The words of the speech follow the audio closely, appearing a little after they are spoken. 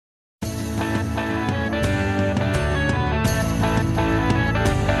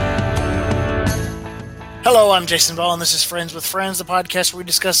Hello, I'm Jason Ball, and this is Friends with Friends, the podcast where we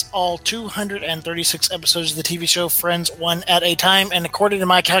discuss all 236 episodes of the TV show Friends one at a time. And according to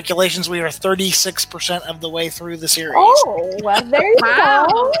my calculations, we are 36% of the way through the series. Oh, well, there you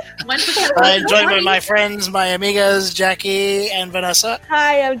go. 1%. I'm joined by my friends, my amigas, Jackie and Vanessa.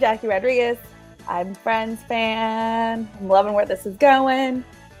 Hi, I'm Jackie Rodriguez. I'm Friends fan. I'm loving where this is going.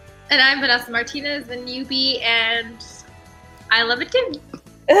 And I'm Vanessa Martinez, the newbie, and I love it too.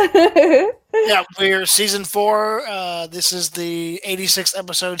 Yeah, we're season 4. This is the 86th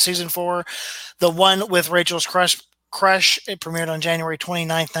episode, season 4. The one with Rachel's crush. It premiered on January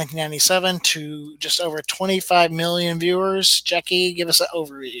 29th, 1997 to just over 25 million viewers. Jackie, give us an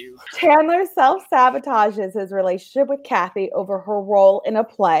overview. Chandler self-sabotages his relationship with Kathy over her role in a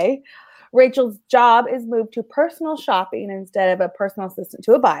play. Rachel's job is moved to personal shopping instead of a personal assistant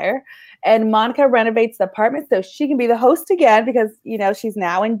to a buyer. And Monica renovates the apartment so she can be the host again because, you know, she's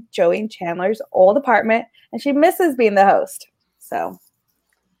now in Joey and Chandler's old apartment and she misses being the host. So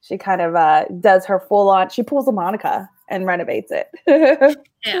she kind of does her full on, she pulls a Monica and renovates it.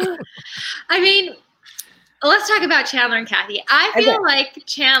 Yeah. I mean, let's talk about Chandler and Kathy. I feel like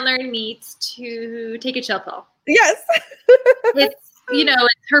Chandler needs to take a chill pill. Yes. It's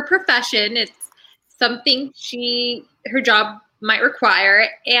her profession. It's something her job might require.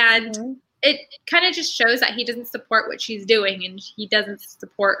 And it kind of just shows that he doesn't support what she's doing and he doesn't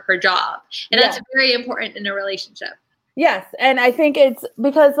support her job. And that's very important in a relationship. Yes. And I think it's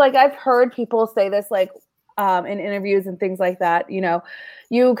because I've heard people say this in interviews and things like that,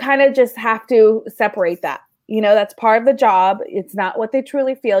 you kind of just have to separate that. That's part of the job. It's not what they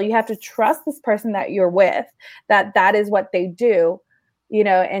truly feel. You have to trust this person that you're with, that is what they do.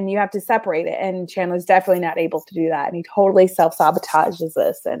 And you have to separate it. And Chandler's definitely not able to do that. And he totally self-sabotages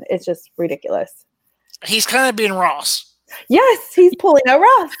this. And it's just ridiculous. He's kind of being Ross. Yes, he's pulling a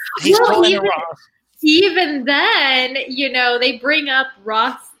Ross. Even then, they bring up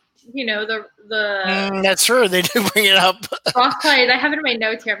Ross, that's true. They do bring it up. Ross Clyde. I have it in my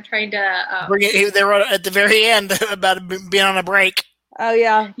notes here. I'm trying to... bring it. They wrote at the very end about being on a break. Oh,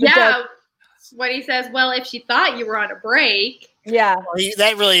 yeah. Yeah. When he says, well, if she thought you were on a break... Yeah. Well,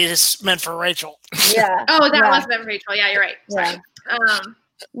 that really is meant for Rachel. Yeah. Oh, that was meant for Rachel. Yeah, you're right. Sorry.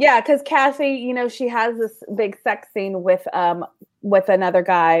 Yeah, because Kathy, she has this big sex scene with another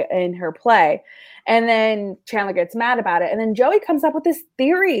guy in her play. And then Chandler gets mad about it. And then Joey comes up with this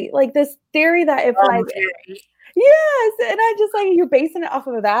theory that if yes, and I just you're basing it off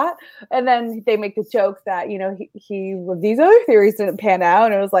of that. And then they make the joke that, these other theories didn't pan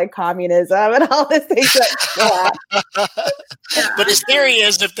out. And it was communism and all this things. But his theory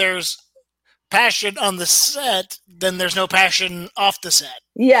is if there's passion on the set, then there's no passion off the set.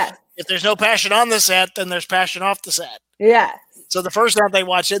 Yes. If there's no passion on the set, then there's passion off the set. Yes. So the first night they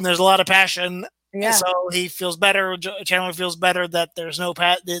watch it and there's a lot of passion. Yeah. So he feels better. Chandler feels better that there's no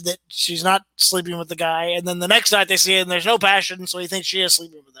that she's not sleeping with the guy. And then the next night they see it and there's no passion, so he thinks she is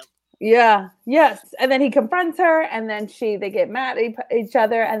sleeping with him. Yeah. Yes. And then he confronts her, and then they get mad at each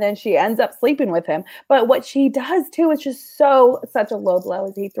other, and then she ends up sleeping with him. But what she does too is just such a low blow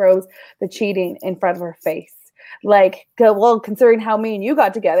is he throws the cheating in front of her face. Considering how me and you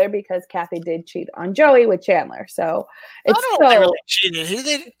got together, because Kathy did cheat on Joey with Chandler. So it's really cheated. He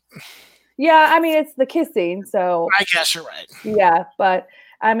did. Yeah, I mean, it's the kissing, so... I guess you're right. Yeah, but,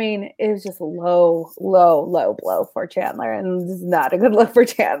 I mean, it was just a low blow for Chandler, and this is not a good look for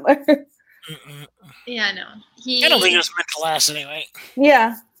Chandler. Yeah, no. I don't think it was meant to last anyway.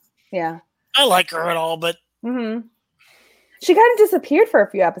 Yeah. I like her at all, but... Mm-hmm. She kind of disappeared for a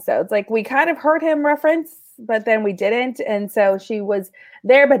few episodes. We kind of heard him reference, but then we didn't, and so she was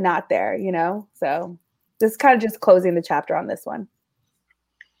there but not there, So, this is kind of just closing the chapter on this one.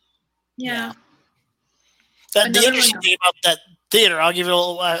 Yeah. The interesting thing about that theater, I'll give you a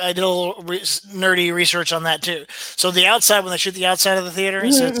little. I did a little nerdy research on that too. So the outside, when they shoot the outside of the theater,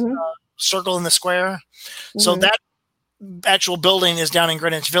 it says "Circle in the Square." Mm-hmm. So that actual building is down in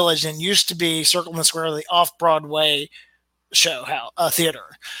Greenwich Village and used to be Circle in the Square, the off-Broadway theater,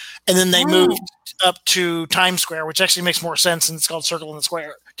 and then they moved up to Times Square, which actually makes more sense, and it's called Circle in the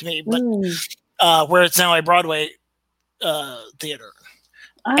Square to me. But where it's now a Broadway theater.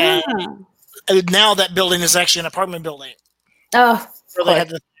 And now that building is actually an apartment building. Oh, they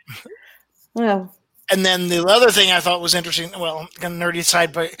had And then the other thing I thought was interesting, well, kind of nerdy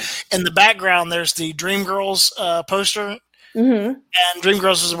side, but in the background there's the Dreamgirls poster. Mm-hmm. And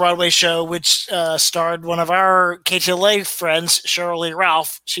Dreamgirls is a Broadway show which starred one of our KTLA friends, Cheryl Lee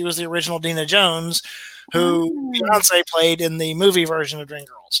Ralph. She was the original Dina Jones, who Beyonce played in the movie version of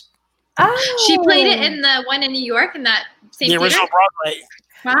Dreamgirls. She played it in the one in New York in that same theater? Original Broadway.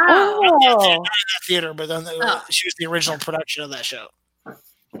 Wow. Oh, Not in that theater, but then she was the original production of that show.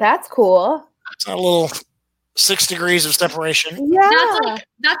 that's cool. It's a little 6 degrees of separation. Yeah.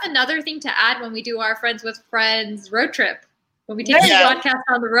 That's another thing to add when we do our Friends with Friends road trip. When we take the podcast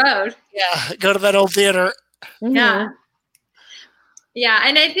on the road. Yeah, go to that old theater. Mm-hmm. Yeah. Yeah,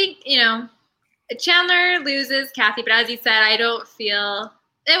 and I think, Chandler loses Kathy, but as you said, I don't feel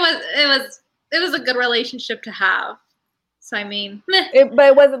it was a good relationship to have. So I mean, but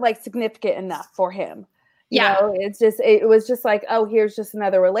it wasn't like significant enough for him. You know, it was just like, oh, here's just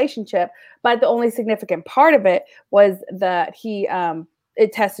another relationship. But the only significant part of it was that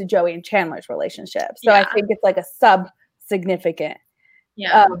it tested Joey and Chandler's relationship. So I think it's like a sub-significant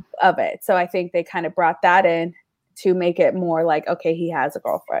of it. So I think they kind of brought that in to make it more like, okay, he has a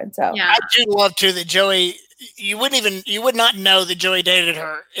girlfriend. So I do love too that Joey, you would not know that Joey dated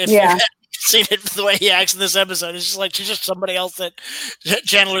her if you hadn't seen it the way he acts in this episode. It's just like she's just somebody else that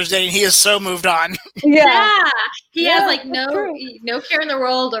Chandler's dating. He has so moved on. Yeah. He has like no care in the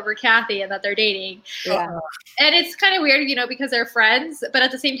world over Kathy and that they're dating. Yeah. And it's kind of weird, because they're friends, but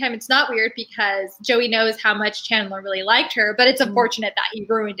at the same time, it's not weird because Joey knows how much Chandler really liked her, but it's unfortunate that he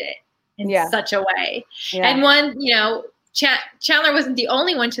ruined it in such a way. Yeah. And one, Chandler wasn't the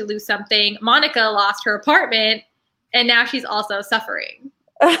only one to lose something. Monica lost her apartment, and now she's also suffering.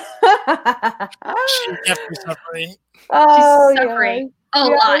 She's definitely suffering. Oh, she's suffering a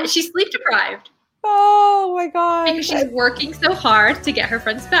lot. She's sleep deprived. Oh my god! Because she's working so hard to get her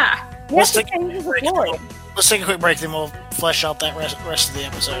friends back. Let's take a quick break, then we'll flesh out that rest of the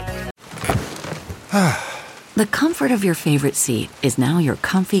episode. The comfort of your favorite seat is now your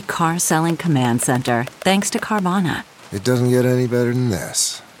comfy car selling command center, thanks to Carvana. It doesn't get any better than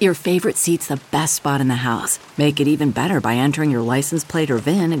this. Your favorite seat's the best spot in the house. Make it even better by entering your license plate or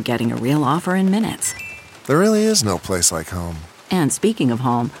VIN and getting a real offer in minutes. There really is no place like home. And speaking of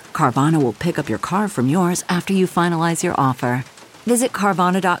home, Carvana will pick up your car from yours after you finalize your offer. Visit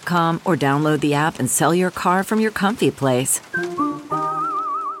Carvana.com or download the app and sell your car from your comfy place.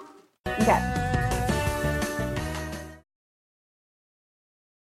 Okay.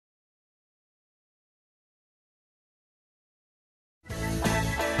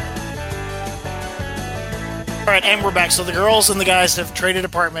 All right, and we're back. So the girls and the guys have traded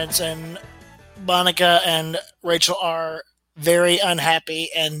apartments, and Monica and Rachel are very unhappy,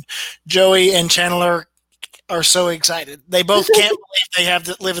 and Joey and Chandler are so excited. They both can't believe they have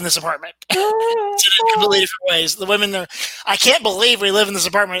to live in this apartment. It's in completely different ways. The women are, I can't believe we live in this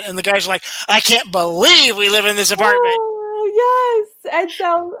apartment, and the guys are like, I can't believe we live in this apartment. Oh, yes. And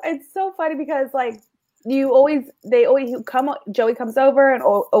so it's so funny because like Joey comes over and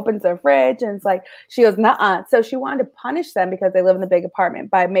opens their fridge, and it's like, she goes, nuh-uh. So she wanted to punish them because they live in the big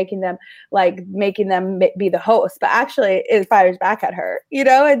apartment by making them be the host, but actually it fires back at her,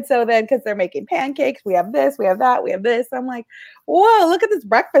 and so then because they're making pancakes, we have this, we have that, we have this. I'm like, whoa, look at this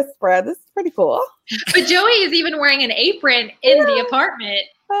breakfast spread. This is pretty cool. But Joey is even wearing an apron in the apartment.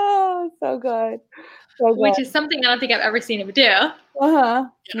 Oh, so good. Which is something I don't think I've ever seen him do. Uh-huh.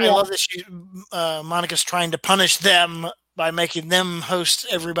 I love that Monica's trying to punish them by making them host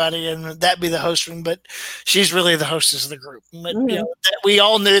everybody and that be the host room, but she's really the hostess of the group. But, we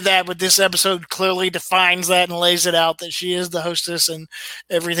all knew that, but this episode clearly defines that and lays it out that she is the hostess, and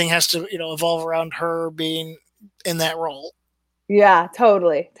everything has to evolve around her being in that role. Yeah,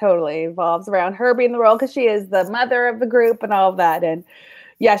 totally evolves around her being the role because she is the mother of the group and all of that. And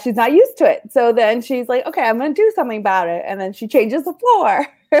yeah, she's not used to it. So then she's like, okay, I'm going to do something about it. And then she changes the floor.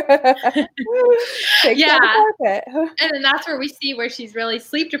 And then that's where we see where she's really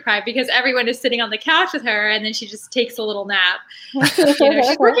sleep deprived because everyone is sitting on the couch with her, and then she just takes a little nap. She's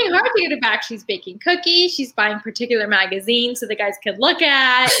working hard to get it back. She's baking cookies. She's buying particular magazines so the guys could look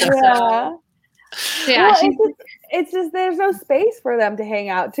at. It's just there's no space for them to hang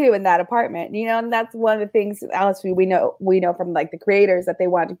out too in that apartment, and that's one of the things, Alice, we know from like the creators that they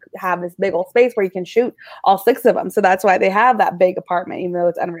want to have this big old space where you can shoot all 6 of them. So that's why they have that big apartment, even though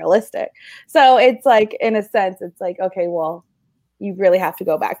it's unrealistic. So it's like, in a sense, it's like, okay, well, you really have to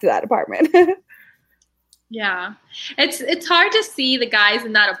go back to that apartment. Yeah, it's hard to see the guys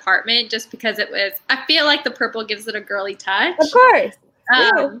in that apartment just because I feel like the purple gives it a girly touch. Of course.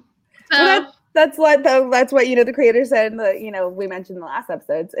 That's what the creator said. We mentioned in the last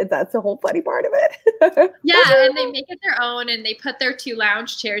episodes. That's the whole funny part of it. Yeah, and they make it their own, and they put their 2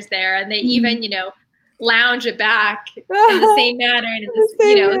 lounge chairs there, and they even lounge it back in the same manner and in the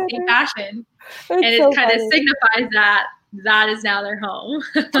same fashion, and it kind of signifies that is now their home.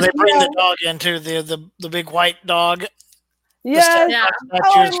 They bring the dog in too, the big white dog. Yes.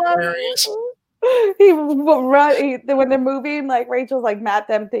 I love it. When they're moving, like Rachel's like mad at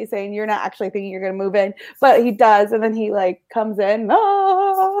them saying you're not actually thinking you're gonna move in, but he does, and then he like comes in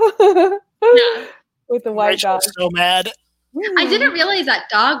with the white dog. So mad. I didn't realize that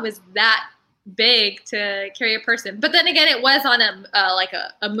dog was that big to carry a person, but then again, it was on a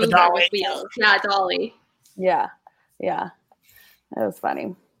mover with wheels. Yeah, dolly. Yeah, that was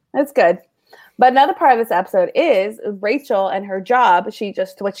funny. That's good. But another part of this episode is Rachel and her job. She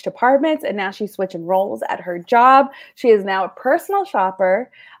just switched departments, and now she's switching roles at her job. She is now a personal shopper.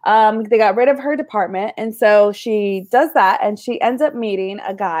 They got rid of her department, and so she does that, and she ends up meeting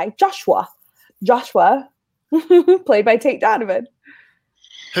a guy, Joshua, played by Tate Donovan.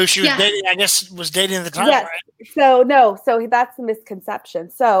 Who she was dating, I guess, was dating at the time, right? So that's the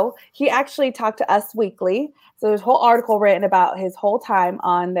misconception. So he actually talked to Us Weekly. So there's a whole article written about his whole time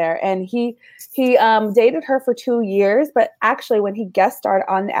on there. And he dated her for 2 years, but actually when he guest starred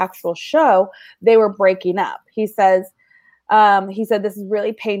on the actual show, they were breaking up. He said this is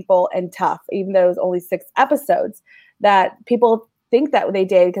really painful and tough, even though it was only 6 episodes, that people think that they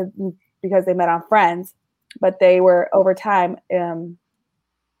dated because they met on Friends, but they were over time.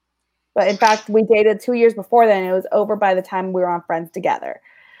 But in fact, we dated 2 years before then. It was over by the time we were on Friends together.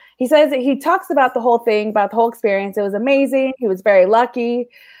 He says that he talks about the whole thing, about the whole experience. It was amazing. He was very lucky,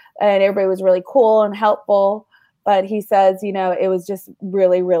 and everybody was really cool and helpful. But he says, it was just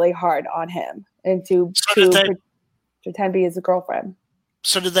really, really hard on him and to pretend to be his girlfriend.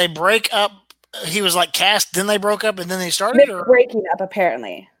 So did they break up? He was like cast, then they broke up, and then they started? They're breaking up,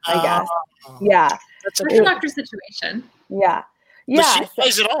 apparently, I guess. Yeah. That's a doctor situation. Yeah. But she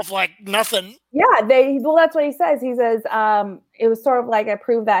plays it off like nothing. Yeah, that's what he says. He says it was sort of like I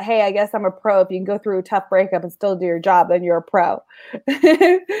proved that, hey, I guess I'm a pro. If you can go through a tough breakup and still do your job, then you're a pro.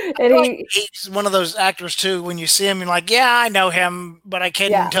 And he's one of those actors too. When you see him, you're like, yeah, I know him, but I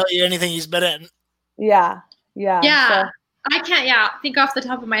can't tell you anything he's been in. Yeah. So. I can't think off the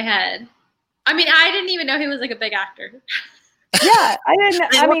top of my head. I mean, I didn't even know he was like a big actor. Yeah, I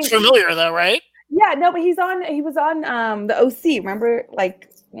didn't. He looks familiar though, right? Yeah, no, but he was on the OC. Remember, like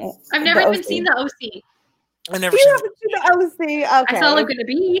I've never even seen the OC. I never seen the OC. Okay, I saw Laguna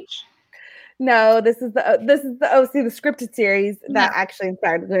Beach. No, this is the OC, the scripted series that actually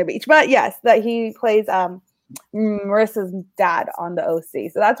inspired Laguna Beach. But yes, that he plays Marissa's dad on the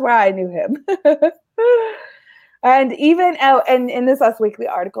OC, so that's where I knew him. And even and in this Us Weekly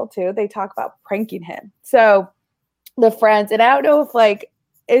article too, they talk about pranking him. So the Friends, and I don't know if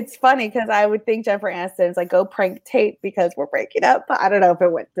it's funny because I would think Jennifer Aniston's like, go prank Tate because we're breaking up. But I don't know if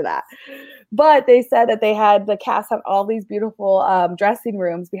it went to that. But they said that the cast had all these beautiful dressing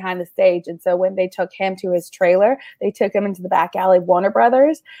rooms behind the stage. And so when they took him to his trailer, they took him into the back alley of Warner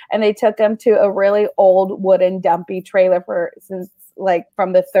Brothers, and they took him to a really old wooden dumpy trailer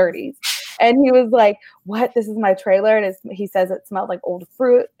from the 30s. And he was like, what? This is my trailer. And he says it smelled like old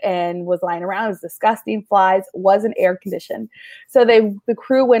fruit and was lying around. It was disgusting. Flies, wasn't air conditioned. So the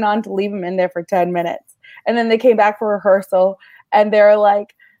crew went on to leave him in there for 10 minutes. And then they came back for rehearsal, and they're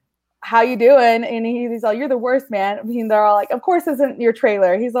like, how you doing? And he's all, you're the worst, man. I mean, they're all like, of course, this isn't your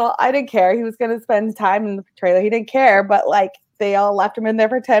trailer. He's all, I didn't care. He was going to spend time in the trailer. He didn't care. But they all left him in there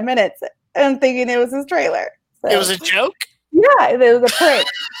for 10 minutes and thinking it was his trailer. So, it was a joke? Yeah, it was a prank.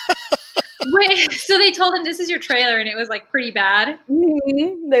 Wait, so they told him this is your trailer, and it was pretty bad.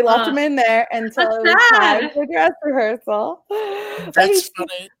 Mm-hmm. They left him in there until it was time for dress rehearsal. That's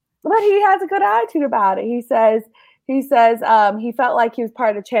funny. But he has a good attitude about it. He says he felt like he was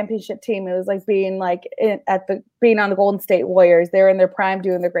part of the championship team. It was like being being on the Golden State Warriors. They were in their prime,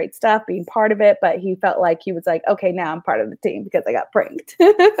 doing their great stuff, being part of it. But he felt like he was like, okay, now I'm part of the team because I got pranked.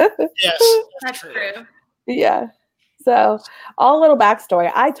 Yes, that's true. Yeah. So, all a little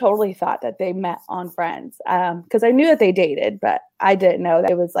backstory. I totally thought that they met on Friends because I knew that they dated, but I didn't know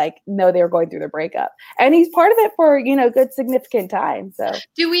that it was they were going through their breakup. And he's part of it for good significant time. So,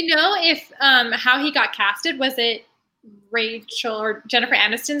 do we know if how he got casted? Was it Rachel or Jennifer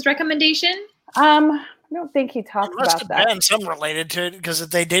Aniston's recommendation? I don't think he talked about that. Must have been some related to it because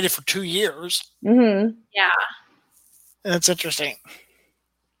they dated for 2 years. Mm-hmm. Yeah, that's interesting.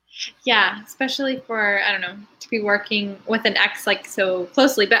 Yeah, especially for, I don't know, to be working with an ex so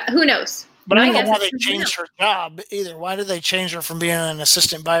closely, but who knows? But I don't know why they changed her job either. Why did they change her from being an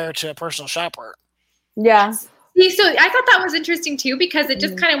assistant buyer to a personal shopper? Yeah. See, so I thought that was interesting too, because it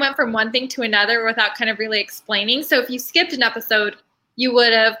just kind of went from one thing to another without kind of really explaining. So if you skipped an episode, you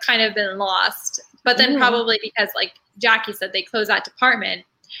would have kind of been lost. But then probably because Jackie said they closed that department.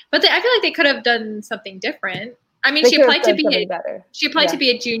 But I feel like they could have done something different. I mean, she applied to be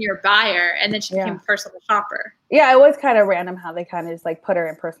a junior buyer, and then she became a personal shopper. Yeah, it was kind of random how they kind of just put her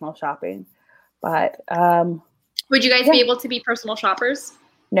in personal shopping. But would you guys be able to be personal shoppers?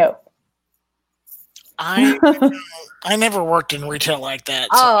 No. I never worked in retail like that. So.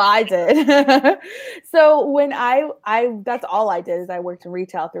 Oh, I did. So when I that's all I did is I worked in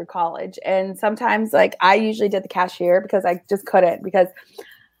retail through college. And sometimes like I usually did the cashier because I just couldn't, because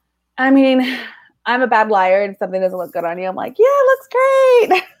I mean, I'm a bad liar, and if something doesn't look good on you, I'm like, yeah, it looks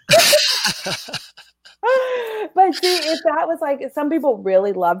great. But see, if that was like, some people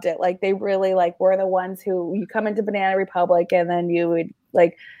really loved it. Like they really like were the ones who, you come into Banana Republic and then you would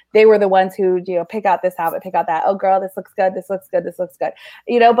like, they were the ones who, pick out this outfit, pick out that. Oh girl, this looks good. This looks good. This looks good.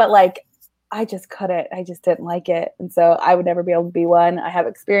 But like, I just couldn't, I just didn't like it. And so I would never be able to be one. I have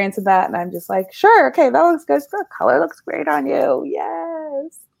experience in that. And I'm just like, sure. Okay. That looks good. The color looks great on you.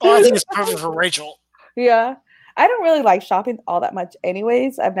 Yes. Well, I think it's perfect for Rachel. Yeah. I don't really like shopping all that much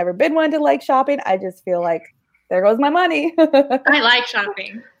anyways. I've never been one to like shopping. I just feel like there goes my money. I like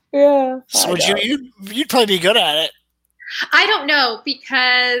shopping. Yeah. So you'd probably be good at it. I don't know,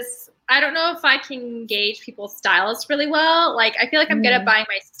 because I don't know if I can gauge people's styles really well. Like, I feel like I'm good at buying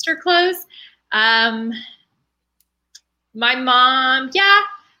my sister clothes. My mom,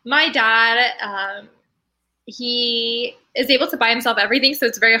 my dad, he is able to buy himself everything, so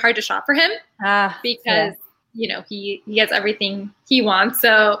it's very hard to shop for him because he gets everything he wants.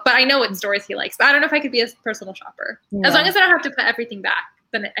 So, but I know what stores he likes. But I don't know if I could be a personal shopper. Yeah. As long as I don't have to put everything back,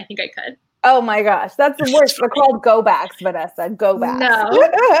 then I think I could. Oh my gosh, that's the worst. They're called go backs, Vanessa. Go backs. No,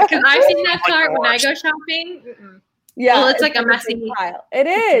 because I've seen that cart when I go shopping. Yeah, well, it's like a messy pile. It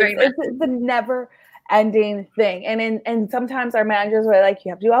is. It's a never ending thing. And sometimes our managers were like,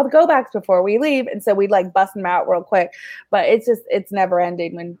 you have to do all the go backs before we leave. And so we'd like bust them out real quick. But it's never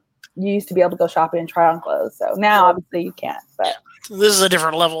ending when you used to be able to go shopping and try on clothes. So now obviously you can't. But this is a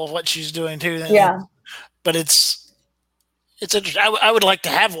different level of what she's doing too. Then. Yeah. But it's interesting. I would like to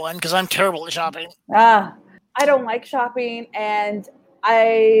have one because I'm terrible at shopping. I don't like shopping, and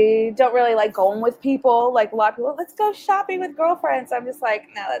I don't really like going with people. Like a lot of people, let's go shopping with girlfriends. I'm just like,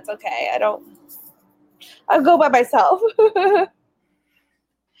 no, that's okay. I'll go by myself.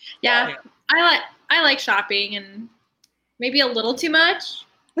 Yeah, I like shopping, and maybe a little too much,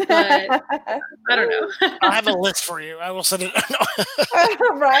 but I don't know. I have a list for you. I will send it.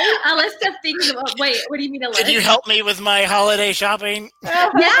 Right? A list of things. Wait, what do you mean a list? Can you help me with my holiday shopping? Yeah,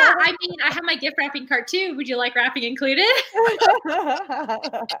 I mean, I have my gift wrapping cart too. Would you like wrapping included?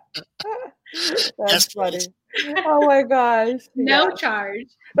 That's funny. Oh my gosh. No charge.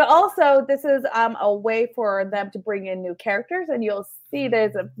 But also, this is a way for them to bring in new characters, and you'll see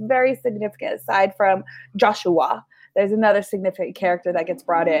there's a very significant, aside from Joshua, there's another significant character that gets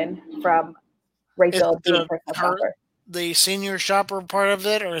brought in from Rachel being personal shopper. The senior shopper part of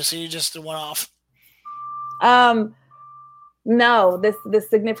it, or is he just a one-off? No, this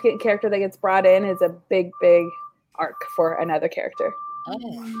significant character that gets brought in is a big arc for another character.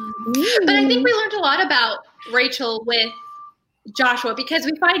 Oh. But I think we learned a lot about Rachel with Joshua, because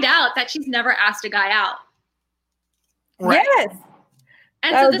we find out that she's never asked a guy out. Right. Yes.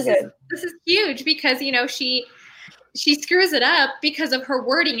 And so this is huge, because she screws it up because of her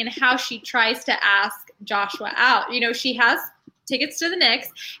wording and how she tries to ask Joshua out. She has tickets to the Knicks,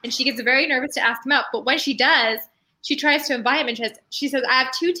 and she gets very nervous to ask him out. But when she does, she tries to invite him, and she says, I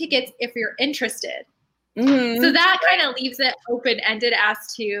have 2 tickets if you're interested. Mm-hmm. So that kind of leaves it open-ended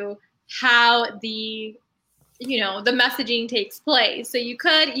as to how the messaging takes place. So you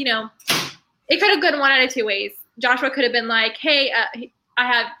could, it could have gone one out of 2 ways. Joshua could have been like, hey,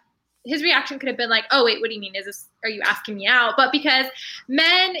 his reaction could have been like, oh, wait, what do you mean? Are you asking me out? But because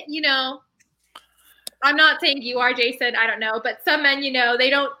men, I'm not saying you are, Jason, I don't know, but some men, they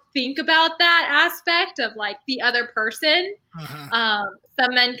don't think about that aspect of like the other person. Uh-huh.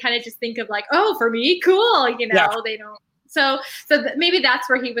 Some men kind of just think of like, oh, for me, cool. They don't. So maybe that's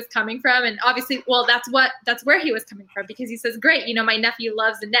where he was coming from. And obviously, well, that's where he was coming from, because he says, great, my nephew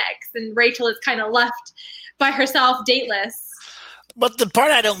loves the Knicks, and Rachel is kind of left by herself, dateless. But the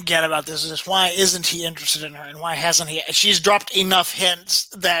part I don't get about this is, why isn't he interested in her, and why hasn't he? She's dropped enough hints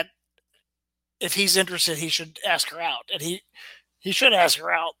that if he's interested, he should ask her out, and he should ask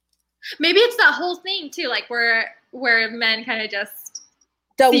her out. Maybe it's that whole thing too, like where men kind of just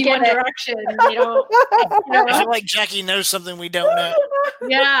don't see get one direction. They don't. I feel like Jackie knows something we don't know.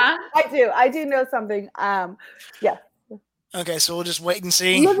 Yeah, I do know something. Yeah. Okay, so we'll just wait and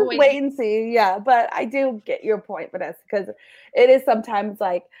see. We'll just wait and see. Yeah, but I do get your point, Vanessa, because it is sometimes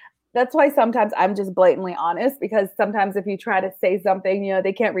like, that's why sometimes I'm just blatantly honest, because sometimes if you try to say something,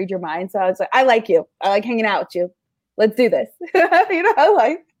 they can't read your mind. So I was like, I like you. I like hanging out with you. Let's do this.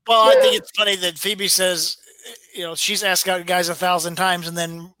 Well, I think it's funny that Phoebe says she's asked out guys 1,000 times, and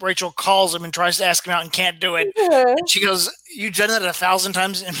then Rachel calls him and tries to ask him out and can't do it. And she goes, "You've done that 1,000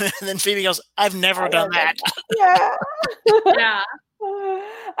 times," and then Phoebe goes, "I've never done that." Yeah. Yeah.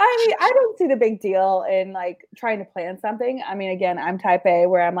 I mean, I don't see the big deal in like trying to plan something. I mean, again, I'm type A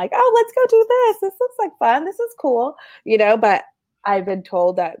where I'm like, oh, let's go do this. This looks like fun. This is cool, but I've been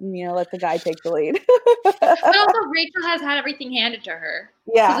told that, let the guy take the lead. But also Rachel has had everything handed to her.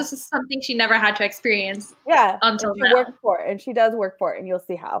 Yeah. So this is something she never had to experience. Yeah. Until she now. works for it, and she does work for it, and you'll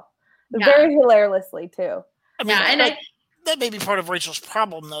see how. Very hilariously too. I mean, that may be part of Rachel's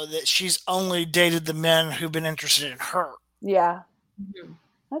problem, though, that she's only dated the men who've been interested in her. Yeah. Mm-hmm.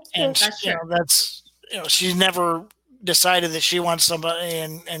 That's true. And That's true. She's never decided that she wants somebody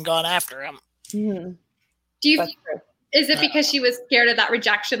and gone after him. Mm-hmm. Is it because she was scared of that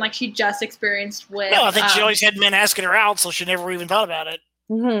rejection, like she just experienced with? No, I think she always had men asking her out, so she never even thought about it.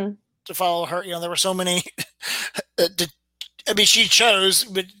 Mm-hmm. To follow her, there were so many. She chose,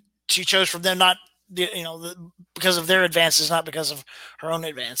 but she chose from them, not because of their advances, not because of her own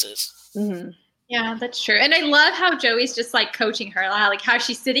advances. Mm-hmm. Yeah, that's true. And I love how Joey's just like coaching her, like how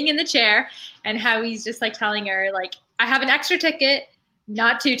she's sitting in the chair and how he's just like telling her, like, I have an extra ticket,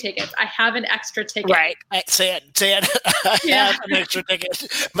 not 2 tickets. I have an extra ticket. Right. Say it. I have an extra ticket.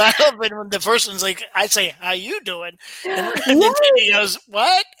 My husband, when the first one's like, I say, how you doing? And then he goes,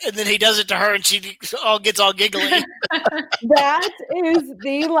 what? And then he does it to her and she gets all giggly. That is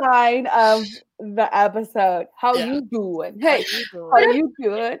the line of the episode. How you doing? Hey, how you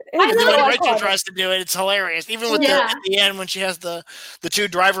doing? And then when Rachel tries to do it, it's hilarious. Even with at the end when she has the 2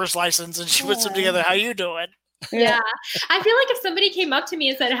 driver's license and she puts them together, how you doing? Yeah. I feel like if somebody came up to me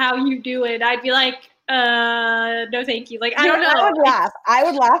and said, how you doing? I'd be like, no, thank you. Like, I don't know. I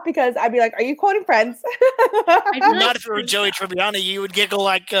would laugh because I'd be like, are you quoting Friends? Not if it were Joey Tribbiani, you would giggle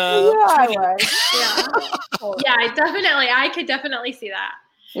like, I would. Yeah, I could definitely see that.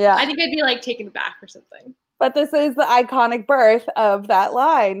 Yeah. I think I'd be like taken aback or something. But this is the iconic birth of that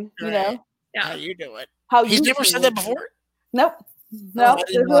line, Yeah. How you doing? He's never said that before? Nope. No.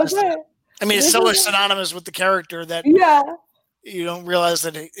 I mean, it's so synonymous with the character that you don't realize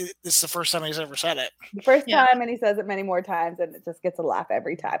that it's the first time he's ever said it. The first time, and he says it many more times, and it just gets a laugh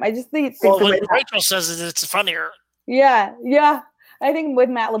every time. I just think when Rachel says it, it's funnier. Yeah. I think with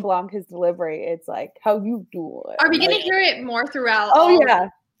Matt LeBlanc, his delivery, it's like, how you doing? Are we going to hear it more throughout? Oh, yeah.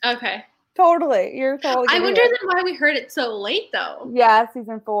 Okay. Totally. You're totally. I wonder then why we heard it so late, though. Yeah,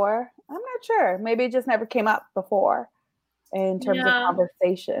 season 4. I'm not sure. Maybe it just never came up before in terms of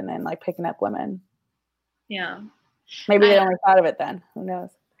conversation and like picking up women. Yeah. Maybe they only thought of it then. Who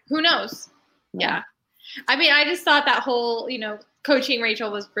knows? Yeah. I mean, I just thought that whole, coaching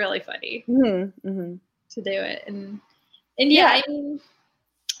Rachel was really funny to do it. And I mean,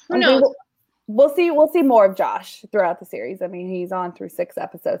 who knows? We'll see more of Josh throughout the series. I mean, he's on through 6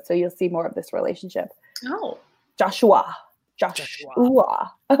 episodes, so you'll see more of this relationship. Oh. Joshua. I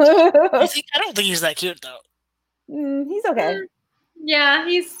don't think he's that cute though. He's okay. Yeah,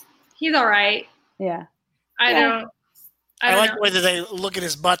 he's all right. Yeah. I like the way that they look at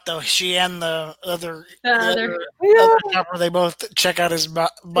his butt though. She and the other couple, they both check out his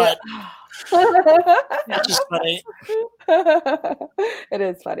butt. That's just funny. It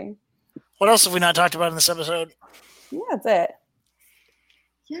is funny. What else have we not talked about in this episode? Yeah, that's it.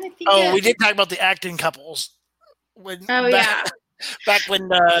 Yeah, I think. We did talk about the acting couples. Back when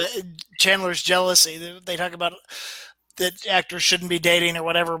Chandler's jealousy, they talk about that actors shouldn't be dating or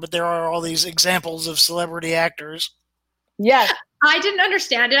whatever, but there are all these examples of celebrity actors. Yes. I didn't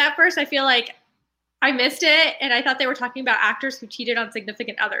understand it at first. I feel like I missed it, and I thought they were talking about actors who cheated on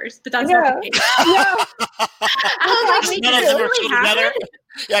significant others, but that's not the case. I was like, none of them are still together.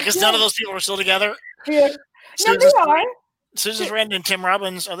 Yeah, because none of those people are still together. Yeah. No, they are. Susan Sarandon and Tim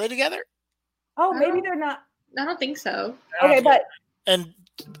Robbins, are they together? Oh, maybe they're not. I don't think so. Okay, but and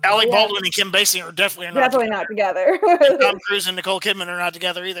Alec Baldwin and Kim Basinger are definitely not together. And Tom Cruise and Nicole Kidman are not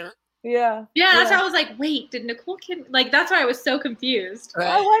together either. Yeah. Yeah, that's why I was like, wait, did Nicole Kidman? Like, that's why I was so confused. Right.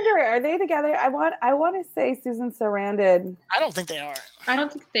 I wonder, are they together? I want to say Susan Sarandon. I don't think they are. I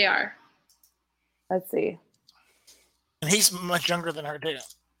don't think they are. Let's see. And he's much younger than her too.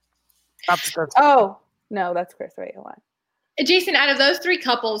 No, that's Chris. Wait, hold on. Jason, out of those 3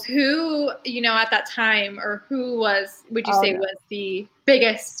 couples, who, at that time, or who would you say was the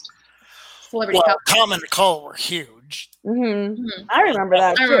biggest celebrity couple? Tom and Nicole were huge. Mm-hmm. I remember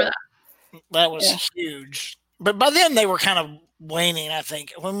that. That was huge. But by then they were kind of waning, I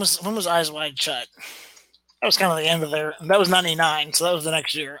think. When was Eyes Wide Shut? That was kind of the end of that was 99, so that was the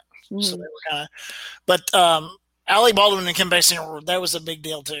next year. Mm-hmm. So they were kind of, but Alec Baldwin and Kim Basinger, that was a big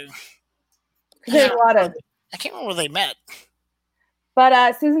deal too. There's a lot of I can't remember where they met.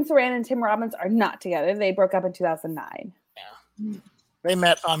 But Susan Sarandon and Tim Robbins are not together. They broke up in 2009. Yeah. They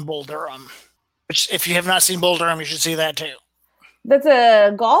met on Bull Durham, which if you have not seen Bull Durham, you should see that too. That's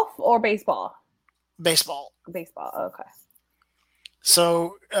a golf or baseball? Baseball. Baseball, okay.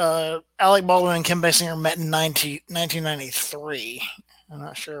 So Alec Baldwin and Kim Basinger met in 1993. I'm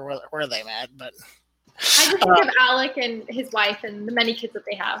not sure where they met, but... I just think of Alec and his wife and the many kids that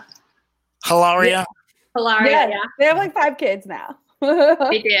they have. Hilaria. Yeah. They have like 5 kids now.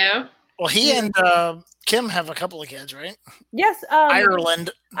 They do. Well, he and Kim have a couple of kids, right? Yes. Ireland,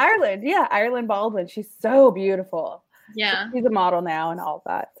 yeah. Ireland Baldwin. She's so beautiful. Yeah. She's a model now and all of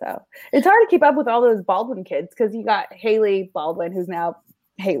that. So it's hard to keep up with all those Baldwin kids because you got Haley Baldwin, who's now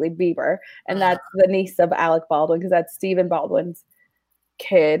Haley Bieber, and that's the niece of Alec Baldwin because that's Stephen Baldwin's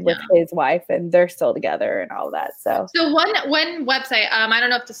kid with his wife, and they're still together and all that. So one website, I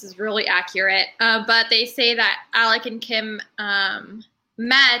don't know if this is really accurate, but they say that Alec and Kim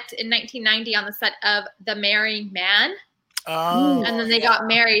met in 1990 on the set of The Marrying Man. Oh, and then they got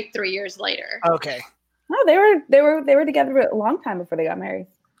married 3 years later. Okay. No, they were together a long time before they got married.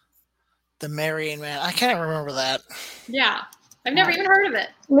 The Marrying Man. I can't remember that. Yeah. I've never even heard of it.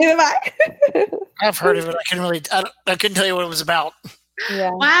 Neither have I. I've heard of it. I couldn't tell you what it was about.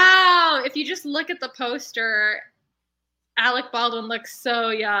 Yeah. Wow. If you just look at the poster, Alec Baldwin looks so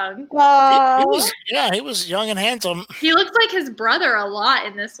young. He was young and handsome. He looks like his brother a lot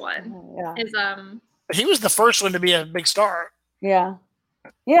in this one. Yeah. He was the first one to be a big star. Yeah.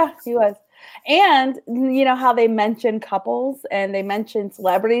 Yeah, he was. And you know how they mention couples and they mention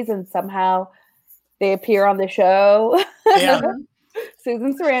celebrities and somehow they appear on the show. Yeah.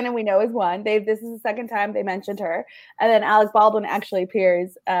 Susan Sarandon, we know, is one. This is the second time they mentioned her. And then Alec Baldwin actually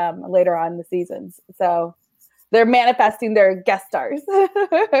appears later on in the seasons. So they're manifesting their guest stars.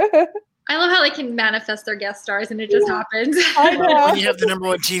 I love how they can manifest their guest stars and it just happens. I know. When you have the number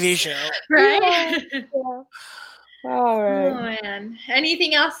one TV show. Right? Yeah. All right. Oh, man.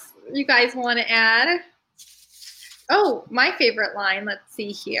 Anything else you guys want to add? Oh, my favorite line. Let's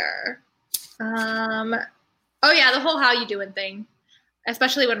see here. Oh, yeah, the whole how you doing thing.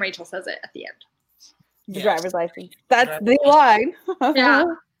 Especially when Rachel says it at the end. The driver's license. That's the line. Yeah.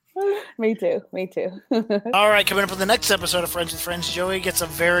 Me too. All right, coming up in the next episode of Friends with Friends, Joey has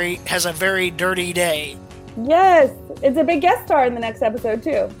a very dirty day. Yes. It's a big guest star in the next episode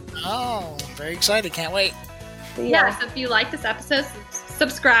too. Oh, very excited. Can't wait. Yeah, so if you like this episode,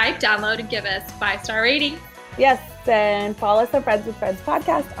 subscribe, download, and give us 5-star rating. Yes, and follow us on Friends with Friends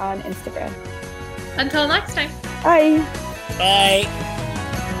podcast on Instagram. Until next time. Bye. Bye.